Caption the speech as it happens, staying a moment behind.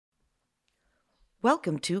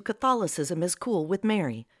Welcome to Catholicism is Cool with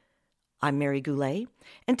Mary. I'm Mary Goulet,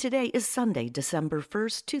 and today is Sunday, December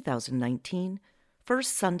 1st, 2019,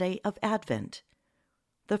 first Sunday of Advent.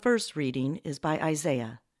 The first reading is by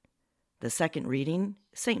Isaiah. The second reading,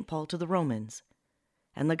 St. Paul to the Romans.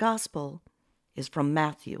 And the Gospel is from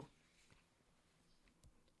Matthew.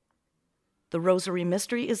 The Rosary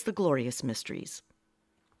Mystery is the Glorious Mysteries.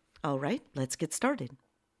 All right, let's get started.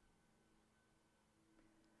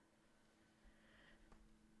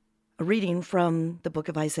 A reading from the book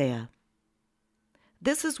of Isaiah.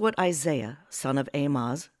 This is what Isaiah, son of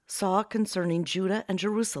Amoz, saw concerning Judah and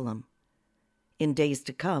Jerusalem. In days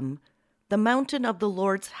to come, the mountain of the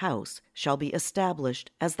Lord's house shall be established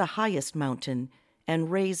as the highest mountain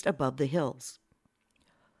and raised above the hills.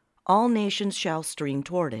 All nations shall stream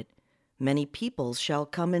toward it. Many peoples shall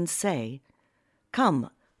come and say, "Come,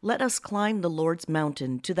 let us climb the Lord's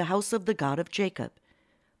mountain to the house of the God of Jacob,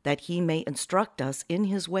 that he may instruct us in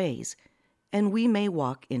his ways, and we may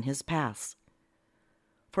walk in his paths.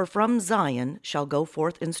 For from Zion shall go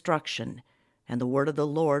forth instruction, and the word of the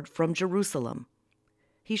Lord from Jerusalem.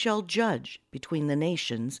 He shall judge between the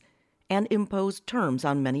nations, and impose terms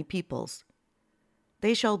on many peoples.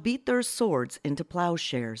 They shall beat their swords into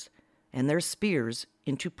plowshares, and their spears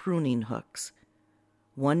into pruning hooks.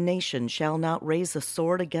 One nation shall not raise a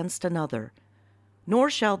sword against another, nor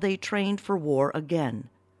shall they train for war again.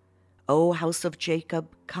 O house of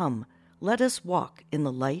Jacob, come, let us walk in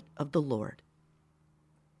the light of the Lord."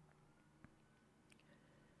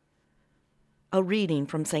 A reading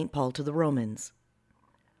from St. Paul to the Romans.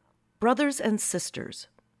 Brothers and sisters,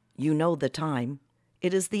 you know the time.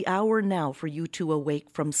 It is the hour now for you to awake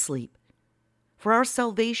from sleep. For our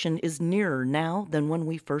salvation is nearer now than when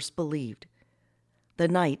we first believed. The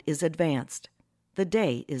night is advanced. The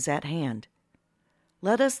day is at hand.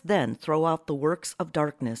 Let us then throw off the works of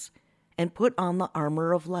darkness and put on the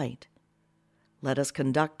armor of light. Let us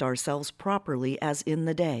conduct ourselves properly as in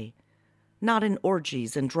the day, not in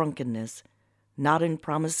orgies and drunkenness, not in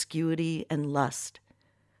promiscuity and lust,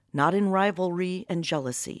 not in rivalry and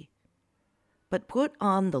jealousy, but put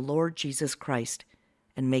on the Lord Jesus Christ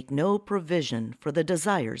and make no provision for the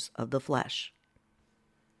desires of the flesh.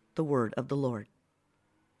 The word of the Lord.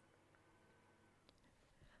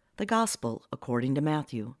 The Gospel according to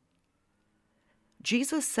Matthew.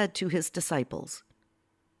 Jesus said to his disciples,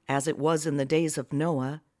 "As it was in the days of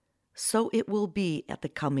Noah, so it will be at the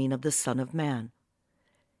coming of the Son of Man.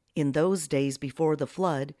 In those days before the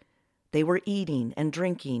flood, they were eating and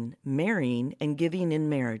drinking, marrying and giving in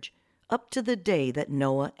marriage, up to the day that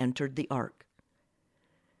Noah entered the ark.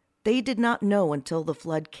 They did not know until the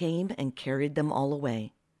flood came and carried them all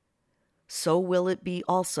away. So will it be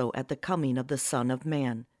also at the coming of the Son of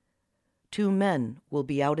Man. 2 men will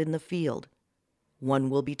be out in the field.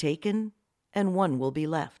 One will be taken, and one will be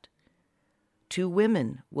left. 2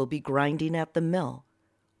 women will be grinding at the mill.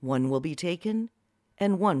 One will be taken,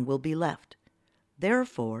 and one will be left.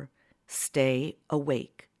 Therefore, stay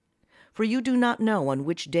awake, for you do not know on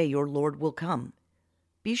which day your Lord will come.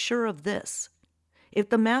 Be sure of this. If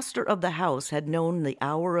the master of the house had known the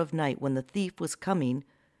hour of night when the thief was coming,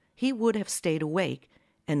 he would have stayed awake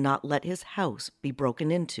and not let his house be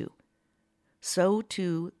broken into. So,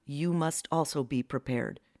 too, you must also be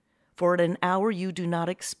prepared, for at an hour you do not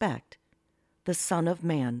expect, the Son of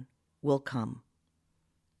Man will come."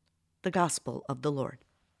 The Gospel of the Lord.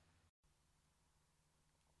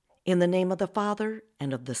 In the name of the Father,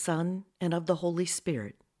 and of the Son, and of the Holy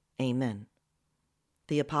Spirit. Amen.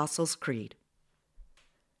 The Apostles' Creed.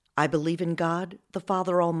 I believe in God, the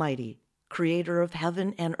Father Almighty, creator of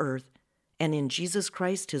heaven and earth, and in Jesus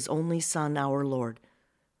Christ, his only Son, our Lord,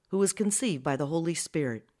 who was conceived by the Holy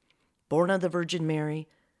Spirit, born of the Virgin Mary,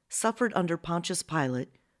 suffered under Pontius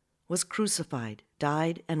Pilate, was crucified,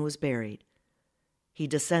 died, and was buried. He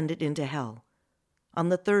descended into hell. On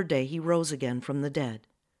the 3rd day he rose again from the dead.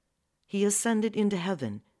 He ascended into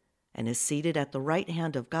heaven and is seated at the right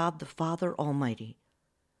hand of God the Father Almighty.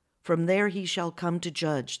 From there he shall come to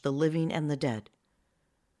judge the living and the dead.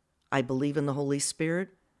 I believe in the Holy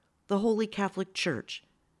Spirit, the Holy Catholic Church,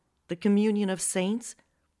 the communion of saints,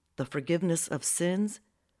 the forgiveness of sins,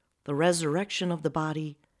 the resurrection of the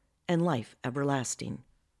body, and life everlasting.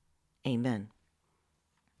 Amen.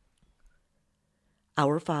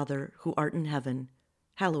 Our Father, who art in heaven,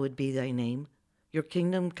 hallowed be thy name. Your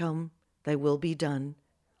kingdom come, thy will be done,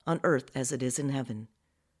 on earth as it is in heaven.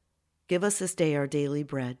 Give us this day our daily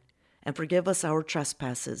bread, and forgive us our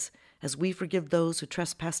trespasses, as we forgive those who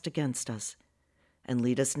trespass against us. And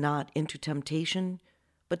lead us not into temptation,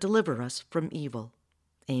 but deliver us from evil.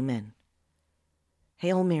 Amen.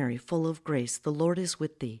 Hail Mary, full of grace, the Lord is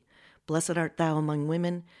with thee. Blessed art thou among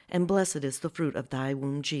women, and blessed is the fruit of thy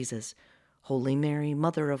womb, Jesus. Holy Mary,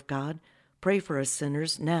 Mother of God, pray for us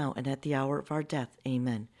sinners, now and at the hour of our death.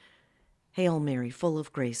 Amen. Hail Mary, full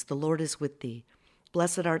of grace, the Lord is with thee.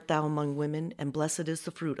 Blessed art thou among women, and blessed is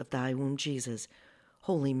the fruit of thy womb, Jesus.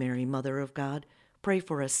 Holy Mary, Mother of God, pray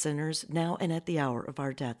for us sinners, now and at the hour of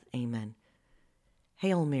our death. Amen.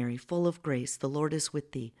 Hail Mary, full of grace, the Lord is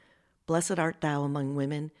with thee. Blessed art thou among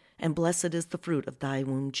women, and blessed is the fruit of thy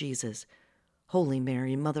womb, Jesus. Holy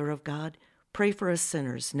Mary, Mother of God, pray for us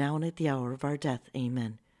sinners, now and at the hour of our death.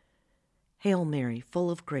 Amen. Hail Mary, full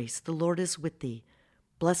of grace, the Lord is with thee.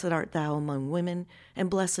 Blessed art thou among women, and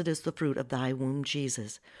blessed is the fruit of thy womb,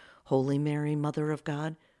 Jesus. Holy Mary, Mother of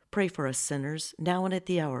God, pray for us sinners, now and at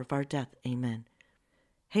the hour of our death. Amen.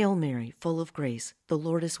 Hail Mary, full of grace, the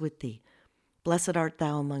Lord is with thee. Blessed art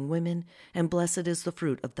thou among women, and blessed is the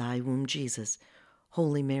fruit of thy womb, Jesus.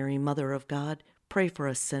 Holy Mary, Mother of God, pray for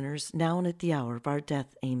us sinners, now and at the hour of our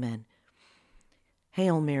death. Amen.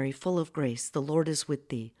 Hail Mary, full of grace, the Lord is with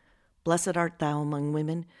thee. Blessed art thou among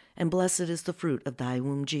women, and blessed is the fruit of thy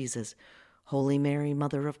womb, Jesus. Holy Mary,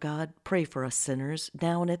 Mother of God, pray for us sinners,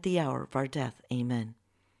 now and at the hour of our death. Amen.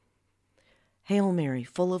 Hail Mary,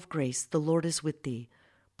 full of grace, the Lord is with thee.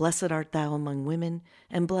 Blessed art thou among women,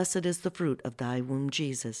 and blessed is the fruit of thy womb,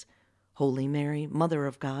 Jesus. Holy Mary, Mother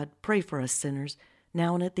of God, pray for us sinners,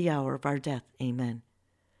 now and at the hour of our death. Amen.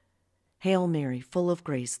 Hail Mary, full of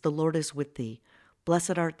grace, the Lord is with thee.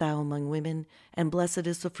 Blessed art thou among women, and blessed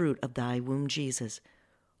is the fruit of thy womb, Jesus.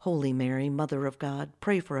 Holy Mary, Mother of God,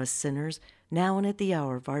 pray for us sinners, now and at the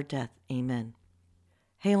hour of our death. Amen.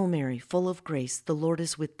 Hail Mary, full of grace, the Lord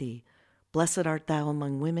is with thee. Blessed art thou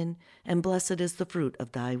among women, and blessed is the fruit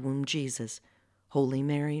of thy womb, Jesus. Holy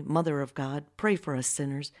Mary, Mother of God, pray for us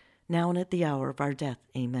sinners, now and at the hour of our death.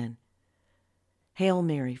 Amen. Hail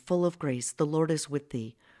Mary, full of grace, the Lord is with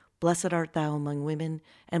thee. Blessed art thou among women,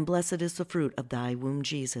 and blessed is the fruit of thy womb,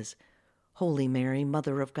 Jesus. Holy Mary,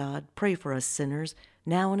 Mother of God, pray for us sinners,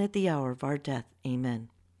 now and at the hour of our death. Amen.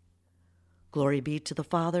 Glory be to the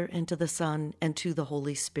Father, and to the Son, and to the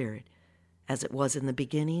Holy Spirit, as it was in the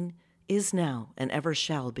beginning, is now, and ever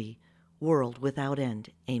shall be, world without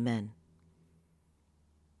end. Amen.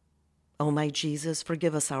 O my Jesus,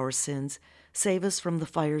 forgive us our sins, save us from the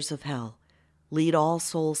fires of hell, lead all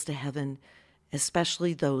souls to heaven,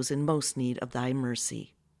 especially those in most need of thy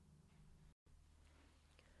mercy.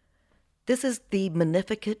 This is the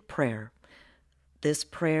Magnificat prayer. This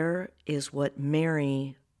prayer is what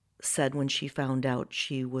Mary said when she found out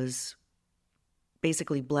she was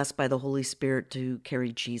basically blessed by the Holy Spirit to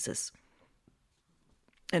carry Jesus,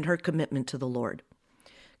 and her commitment to the Lord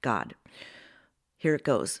God. Here it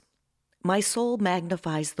goes. My soul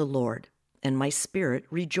magnifies the Lord, and my spirit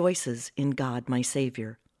rejoices in God my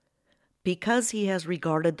Savior, because he has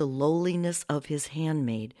regarded the lowliness of his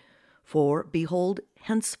handmaid. For, behold,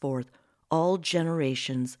 henceforth all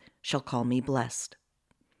generations shall call me blessed.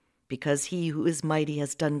 Because he who is mighty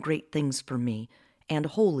has done great things for me, and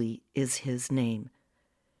holy is his name.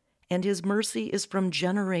 And his mercy is from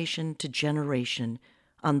generation to generation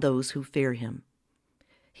on those who fear him.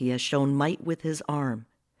 He has shown might with his arm.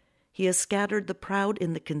 He has scattered the proud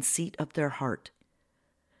in the conceit of their heart.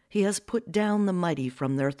 He has put down the mighty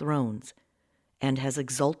from their thrones, and has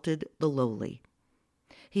exalted the lowly.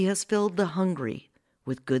 He has filled the hungry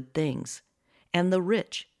with good things, and the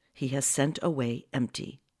rich he has sent away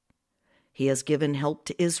empty. He has given help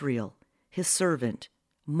to Israel, his servant,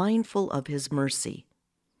 mindful of his mercy,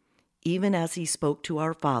 even as he spoke to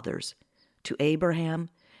our fathers, to Abraham,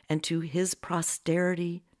 and to his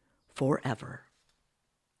posterity forever.